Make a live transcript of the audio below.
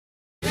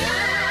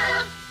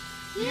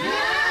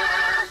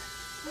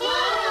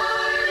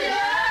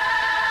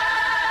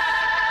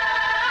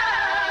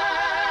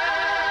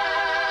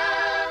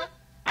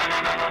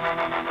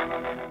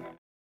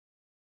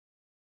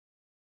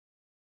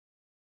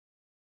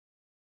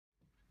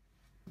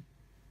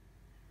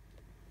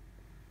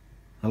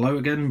Hello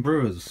again,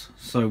 brewers.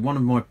 So one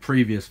of my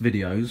previous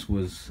videos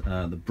was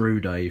the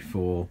brew day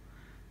for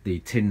the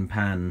tin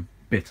pan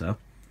bitter.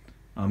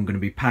 I'm going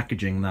to be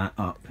packaging that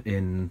up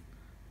in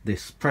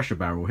this pressure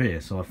barrel here,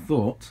 so I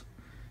thought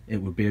it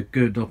would be a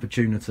good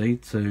opportunity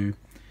to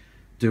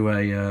do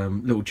a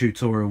little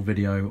tutorial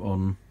video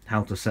on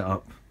how to set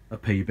up a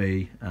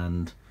PB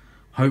and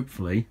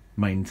hopefully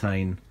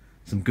maintain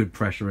some good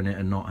pressure in it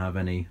and not have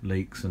any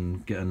leaks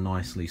and get a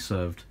nicely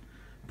served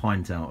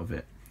pint out of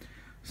it.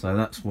 So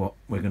that's what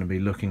we're going to be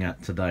looking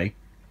at today.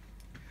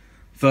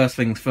 First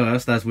things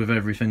first, as with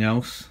everything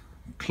else,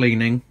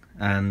 cleaning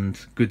and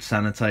good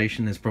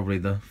sanitation is probably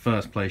the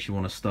first place you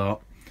want to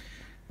start.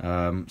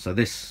 So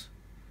this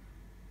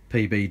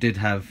PB did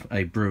have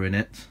a brew in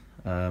it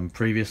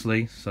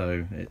previously,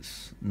 so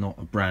it's not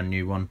a brand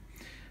new one.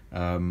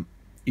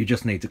 You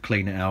just need to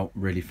clean it out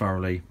really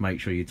thoroughly,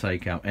 make sure you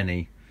take out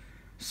any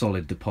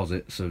solid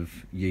deposits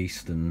of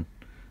yeast and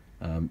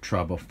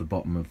trub off the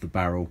bottom of the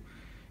barrel.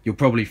 You'll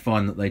probably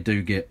find that they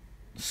do get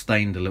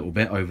stained a little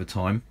bit over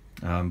time,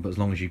 but as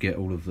long as you get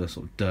all of the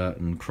sort of dirt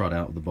and crud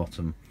out of the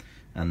bottom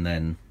and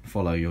then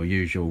follow your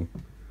usual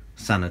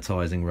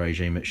sanitizing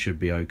regime, it should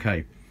be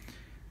okay.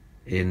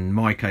 In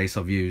my case,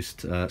 I've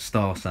used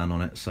Star San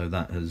on it, so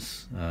that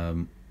has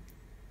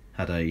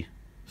had a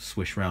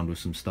swish round with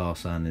some Star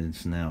San and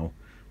is now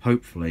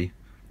hopefully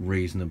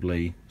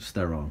reasonably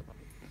sterile.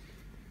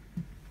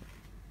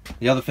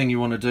 The other thing you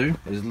want to do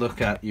is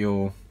look at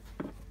your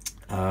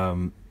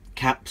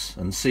caps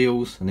and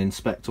seals and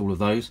inspect all of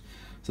those.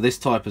 So this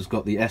type has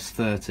got the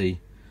S30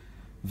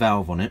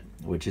 valve on it,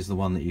 which is the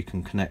one that you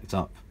can connect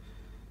up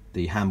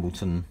the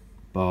Hambleton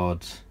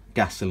barred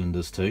gas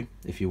cylinders to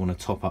if you want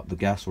to top up the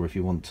gas or if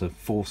you want to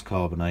force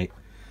carbonate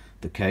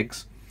the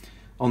kegs.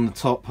 On the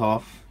top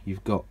half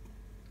you've got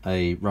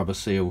a rubber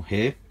seal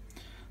here.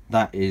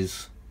 That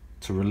is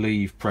to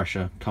relieve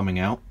pressure coming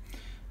out.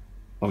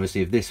 Obviously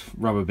if this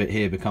rubber bit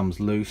here becomes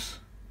loose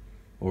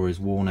or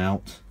is worn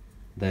out,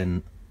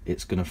 then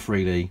it's going to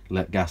freely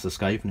let gas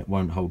escape and it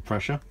won't hold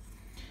pressure.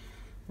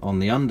 On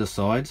the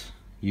underside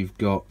you've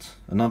got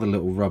another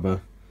little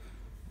rubber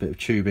bit of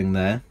tubing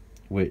there,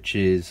 which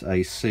is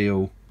a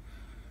seal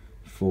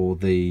for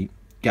the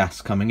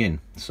gas coming in.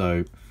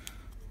 So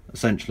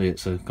essentially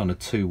it's a kind of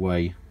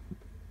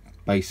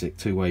basic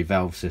two-way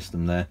valve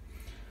system there.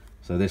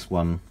 So this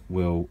one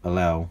will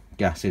allow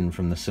gas in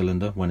from the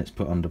cylinder when it's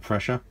put under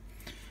pressure,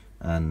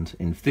 and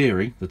in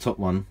theory the top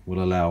one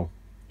will allow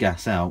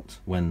gas out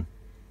when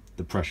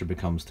the pressure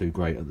becomes too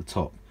great at the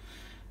top,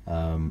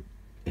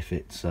 if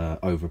it's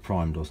over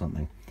primed or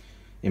something.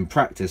 In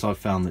practice I've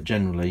found that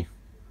generally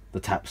the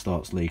tap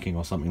starts leaking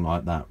or something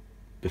like that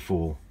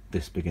before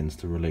this begins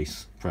to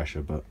release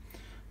pressure, but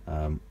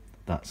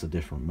that's a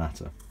different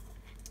matter.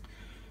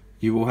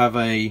 You will have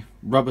a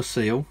rubber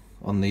seal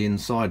on the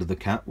inside of the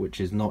cap,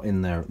 which is not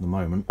in there at the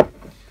moment.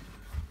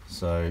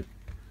 So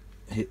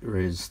here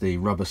is the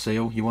rubber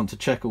seal. You want to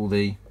check all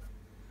the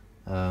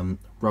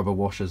rubber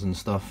washers and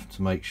stuff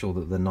to make sure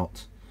that they're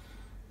not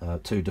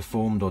too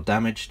deformed or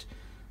damaged.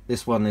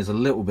 This one is a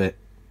little bit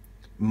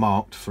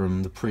marked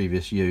from the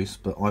previous use,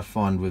 but I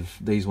find with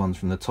these ones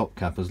from the top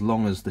cap, as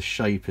long as the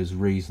shape is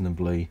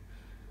reasonably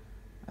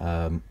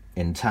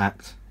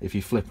intact, if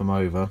you flip them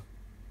over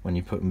when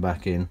you put them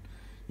back in,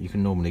 you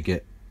can normally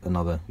get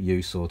another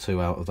use or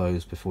two out of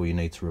those before you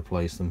need to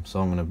replace them.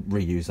 So I'm going to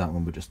reuse that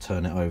one, but just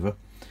turn it over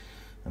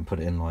and put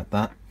it in like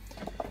that.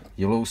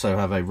 You'll also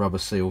have a rubber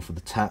seal for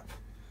the tap.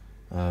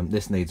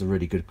 This needs a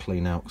really good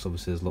clean out because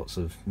obviously there's lots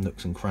of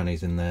nooks and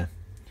crannies in there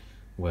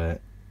where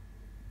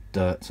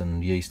dirt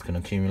and yeast can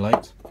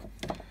accumulate.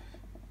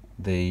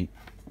 The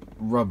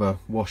rubber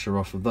washer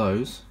off of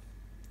those,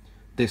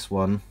 this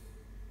one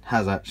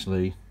has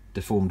actually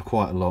deformed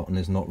quite a lot and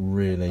is not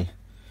really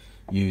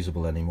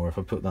usable anymore. If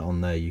I put that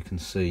on there, you can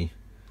see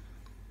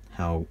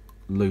how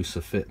loose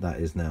a fit that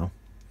is now,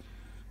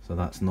 so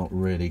that's not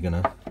really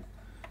gonna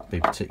be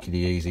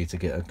particularly easy to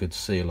get a good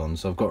seal on.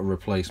 So I've got a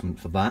replacement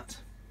for that.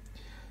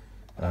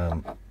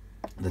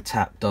 The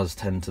tap does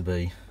tend to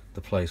be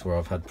the place where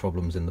I've had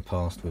problems in the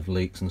past with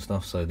leaks and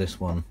stuff, so this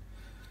one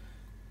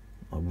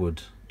I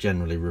would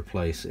generally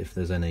replace if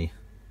there's any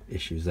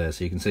issues there.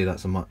 So you can see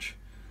that's a much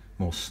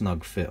more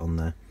snug fit on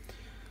there.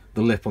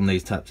 The lip on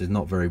these taps is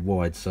not very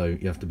wide, so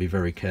you have to be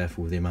very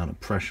careful with the amount of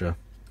pressure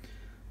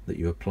that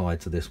you apply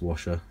to this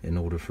washer in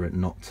order for it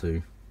not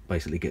to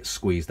basically get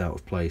squeezed out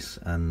of place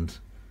and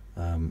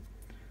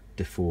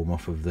deform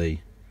off of the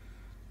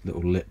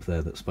little lip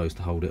there that's supposed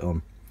to hold it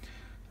on.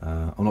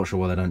 I'm not sure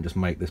why they don't just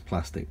make this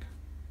plastic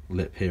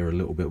lip here a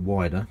little bit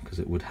wider, because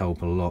it would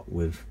help a lot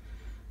with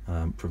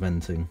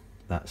preventing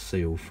that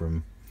seal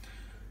from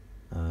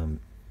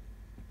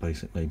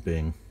basically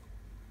being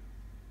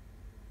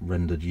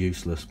rendered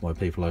useless by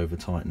people over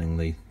tightening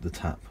the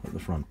tap at the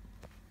front.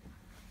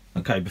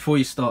 Okay, before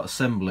you start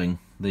assembling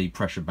the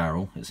pressure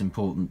barrel, it's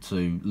important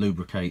to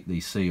lubricate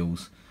the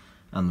seals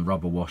and the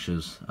rubber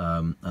washers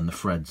and the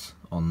threads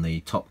on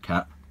the top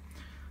cap.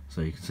 So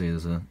you can see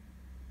there's a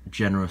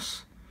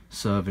generous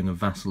serving of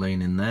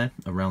Vaseline in there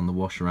around the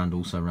washer and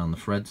also around the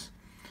threads.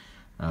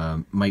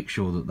 Make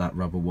sure that that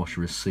rubber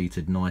washer is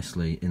seated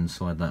nicely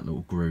inside that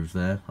little groove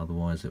there,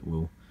 otherwise it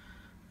will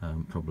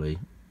probably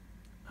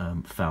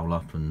foul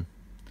up and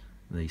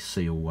the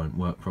seal won't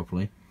work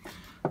properly.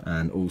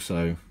 And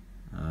also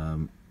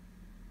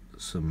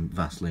some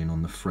Vaseline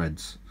on the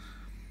threads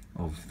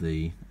of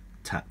the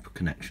tap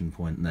connection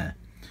point there,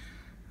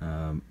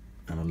 and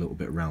a little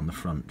bit around the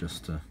front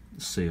just to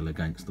seal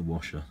against the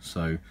washer.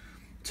 So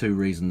 2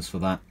 reasons for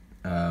that,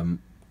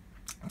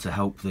 to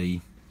help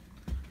the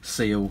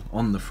seal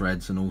on the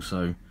threads, and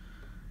also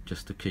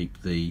just to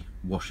keep the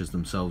washers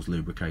themselves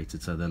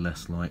lubricated so they're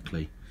less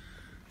likely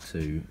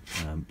to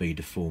be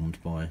deformed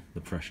by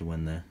the pressure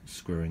when they're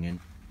screwing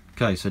in.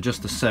 Okay, so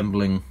just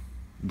assembling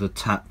the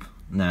tap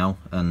now,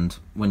 and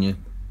when you're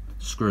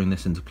screwing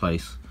this into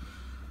place,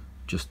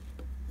 just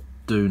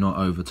do not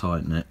over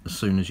tighten it. As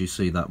soon as you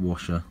see that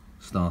washer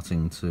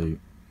starting to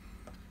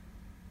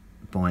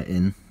bite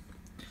in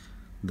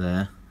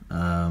there,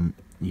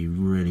 you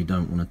really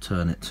don't want to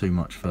turn it too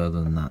much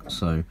further than that.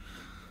 So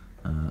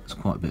it's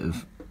quite a bit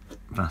of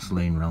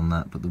Vaseline around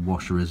that, but the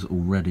washer is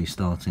already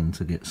starting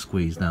to get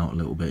squeezed out a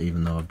little bit,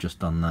 even though I've just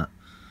done that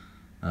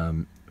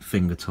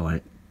finger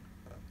tight,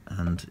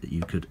 and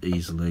you could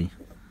easily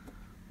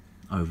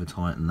over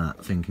tighten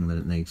that thinking that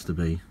it needs to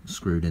be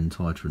screwed in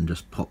tighter and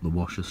just pop the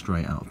washer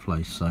straight out of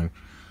place. So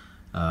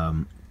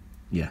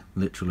yeah,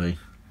 literally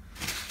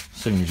as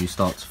soon as you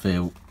start to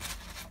feel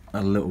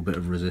a little bit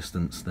of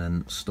resistance,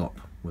 then stop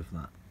with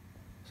that.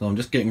 So I'm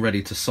just getting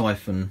ready to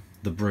siphon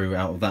the brew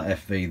out of that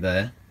FV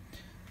there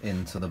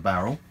into the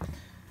barrel.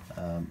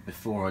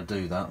 Before I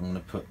do that, I'm going to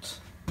put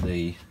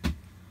the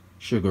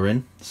sugar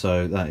in.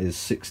 So that is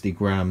 60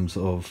 grams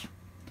of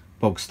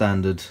bog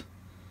standard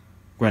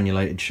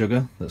granulated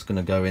sugar that's going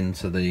to go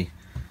into the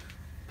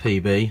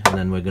PB, and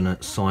then we're going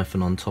to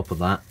siphon on top of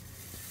that.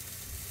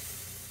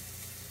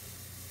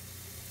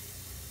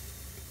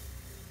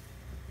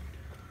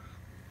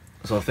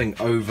 So I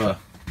think over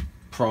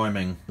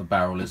priming the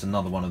barrel is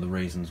another one of the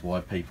reasons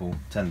why people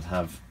tend to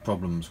have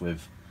problems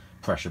with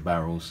pressure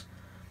barrels,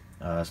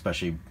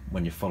 especially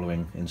when you're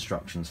following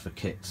instructions for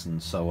kits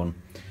and so on.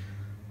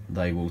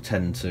 They will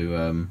tend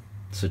to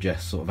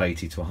suggest sort of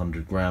 80 to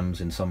 100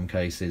 grams in some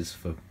cases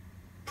for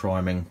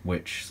priming,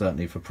 which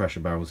certainly for pressure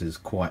barrels is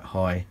quite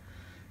high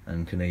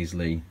and can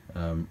easily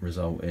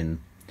result in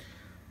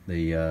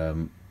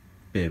the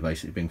beer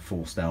basically being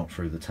forced out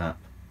through the tap.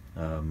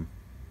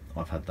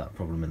 I've had that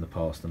problem in the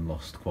past and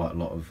lost quite a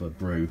lot of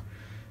brew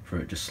for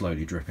it just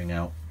slowly dripping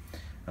out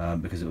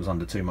because it was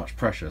under too much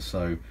pressure.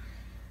 So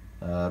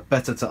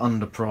better to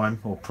under prime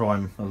or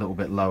prime a little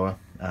bit lower,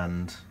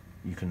 and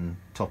you can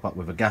top up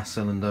with a gas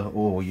cylinder,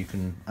 or you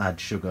can add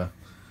sugar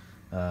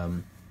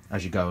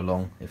as you go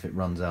along if it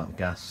runs out of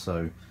gas.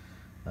 So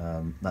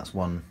that's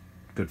one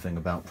good thing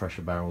about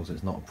pressure barrels.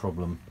 It's not a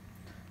problem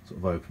sort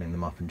of opening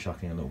them up and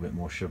chucking a little bit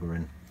more sugar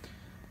in,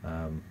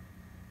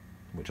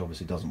 which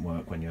obviously doesn't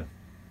work when you're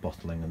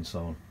bottling and so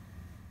on.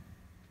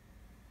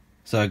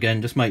 So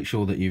again, just make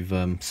sure that you've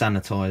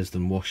sanitized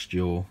and washed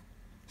your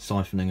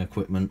siphoning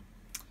equipment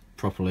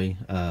properly.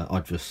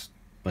 I'd just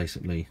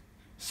basically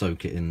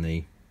soak it in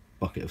the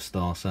bucket of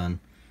Star San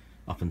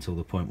up until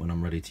the point when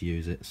I'm ready to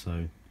use it,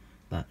 so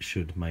that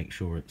should make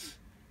sure it's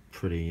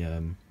pretty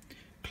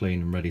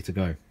clean and ready to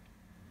go.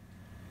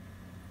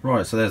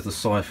 Right, so there's the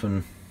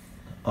siphon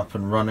up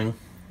and running.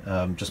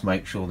 Just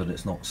make sure that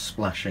it's not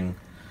splashing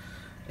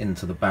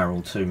into the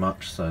barrel too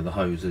much, so the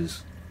hose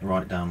is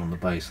right down on the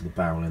base of the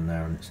barrel in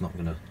there, and it's not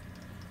going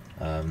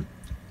to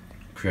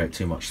create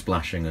too much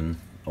splashing and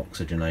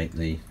oxygenate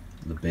the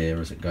beer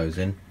as it goes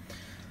in.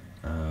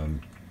 I've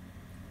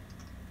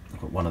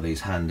got one of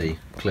these handy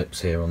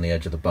clips here on the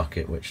edge of the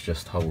bucket which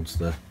just holds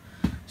the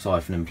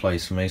siphon in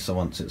place for me, so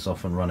once it's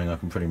off and running I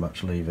can pretty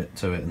much leave it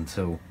to it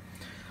until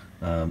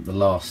the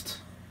last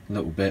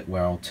little bit,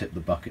 where I'll tip the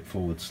bucket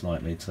forward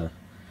slightly to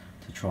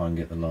try and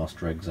get the last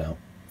dregs out.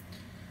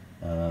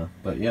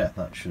 But yeah,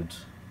 that should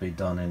be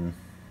done in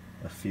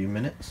a few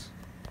minutes,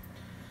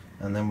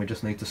 and then we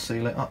just need to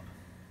seal it up.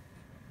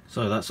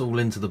 So that's all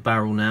into the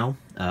barrel now.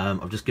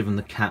 I've just given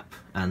the cap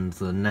and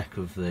the neck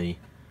of the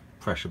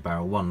pressure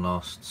barrel one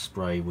last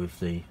spray with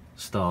the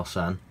Star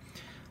San,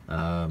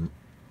 and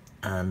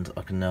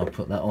I can now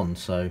put that on.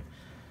 So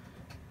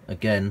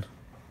again,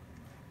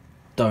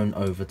 don't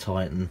over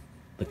tighten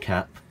the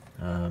cap.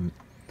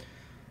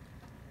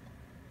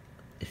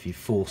 If you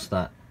force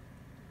that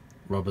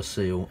rubber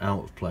seal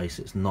out of place,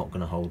 it's not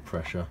going to hold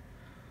pressure.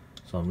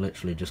 So I'm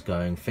literally just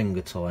going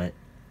finger tight,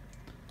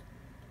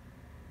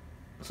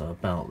 so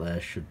about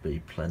there should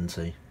be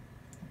plenty.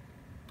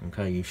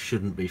 Okay, you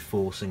shouldn't be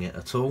forcing it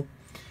at all.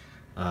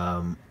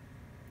 And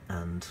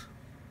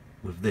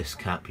with this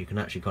cap you can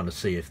actually kind of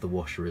see if the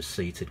washer is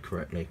seated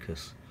correctly,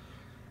 because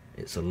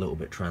it's a little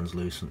bit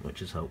translucent,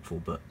 which is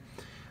helpful, but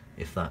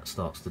if that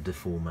starts to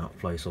deform out of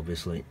place,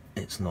 obviously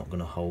it's not going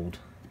to hold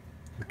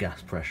the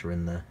gas pressure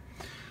in there.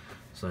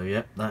 So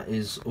yeah, that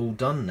is all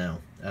done now.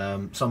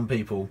 Some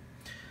people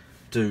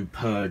do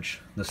purge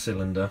the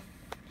cylinder,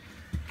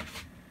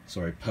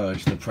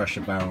 purge the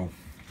pressure barrel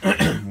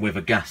with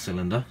a gas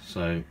cylinder.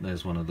 So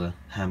there's one of the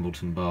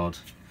Hambleton Bard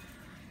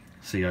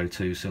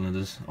CO2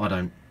 cylinders. I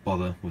don't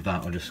bother with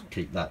that, I just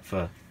keep that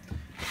for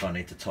if I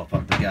need to top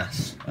up the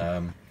gas.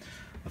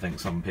 I think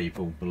some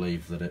people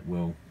believe that it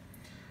will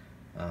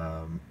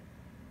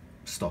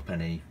stop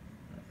any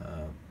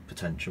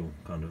potential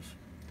kind of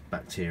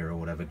bacteria or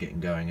whatever getting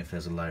going if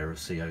there's a layer of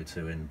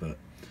CO2 in, but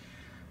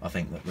I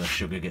think that the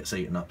sugar gets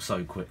eaten up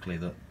so quickly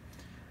that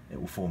it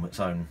will form its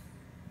own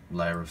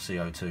layer of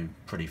CO2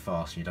 pretty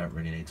fast. You don't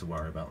really need to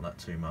worry about that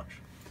too much.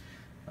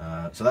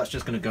 So that's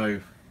just going to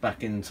go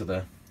back into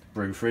the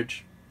brew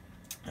fridge,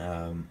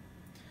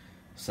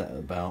 set at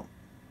about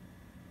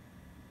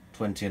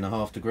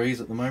 20.5 degrees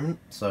at the moment,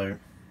 so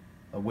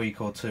a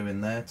week or two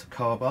in there to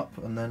carb up,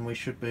 and then we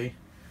should be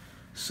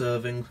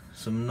serving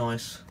some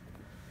nice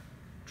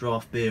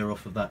draft beer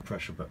off of that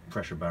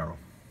pressure barrel.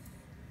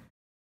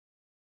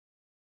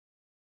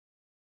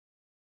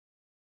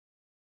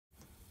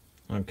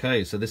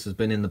 Okay, so this has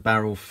been in the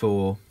barrel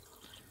for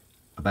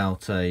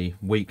about a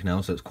week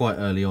now, so it's quite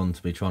early on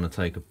to be trying to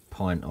take a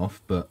pint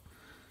off, but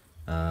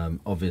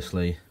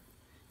obviously,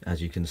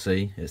 as you can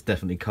see, it's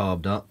definitely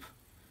carved up.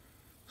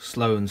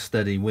 Slow and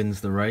steady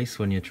wins the race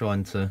when you're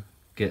trying to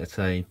get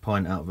a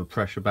pint out of a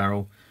pressure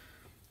barrel.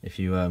 If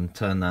you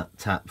turn that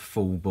tap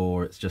full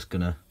bore, it's just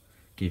gonna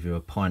give you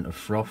a pint of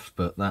froth,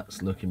 but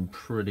that's looking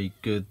pretty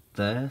good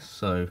there,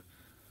 so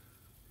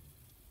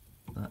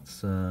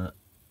that's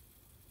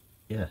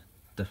yeah,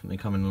 definitely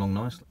coming along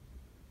nicely.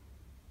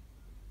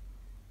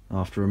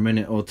 After a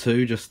minute or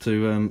two just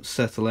to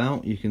settle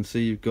out, you can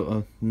see you've got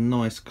a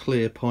nice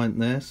clear pint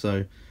there,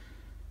 so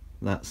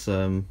that's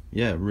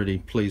yeah, really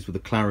pleased with the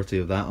clarity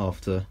of that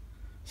after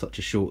such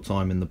a short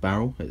time in the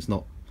barrel. It's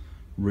not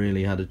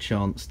really had a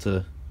chance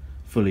to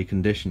fully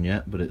condition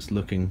yet, but it's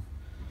looking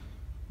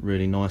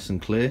really nice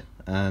and clear.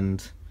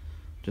 And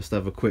just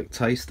have a quick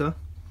taster.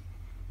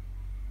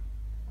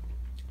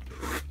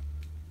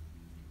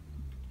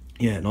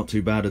 Yeah, not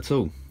too bad at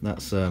all.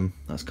 That's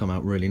come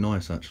out really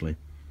nice actually.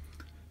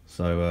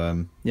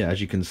 So yeah, as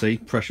you can see,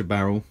 pressure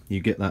barrel, you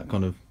get that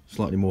kind of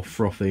slightly more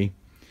frothy,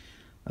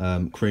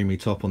 creamy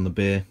top on the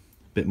beer,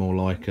 a bit more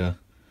like a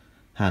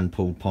hand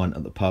pulled pint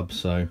at the pub.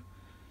 So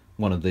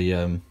one of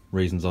the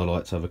reasons I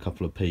like to have a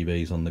couple of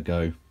PBs on the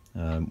go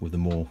with the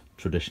more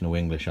traditional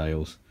English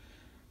ales,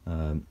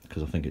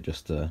 because I think it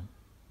just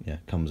yeah,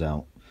 comes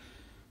out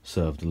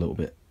served a little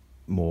bit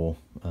more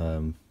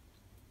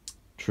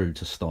true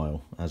to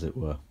style, as it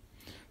were.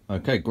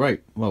 Okay,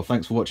 great. Well,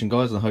 thanks for watching,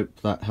 guys. I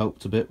hope that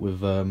helped a bit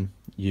with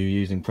you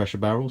using pressure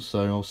barrels.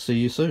 So I'll see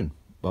you soon.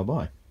 Bye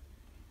bye.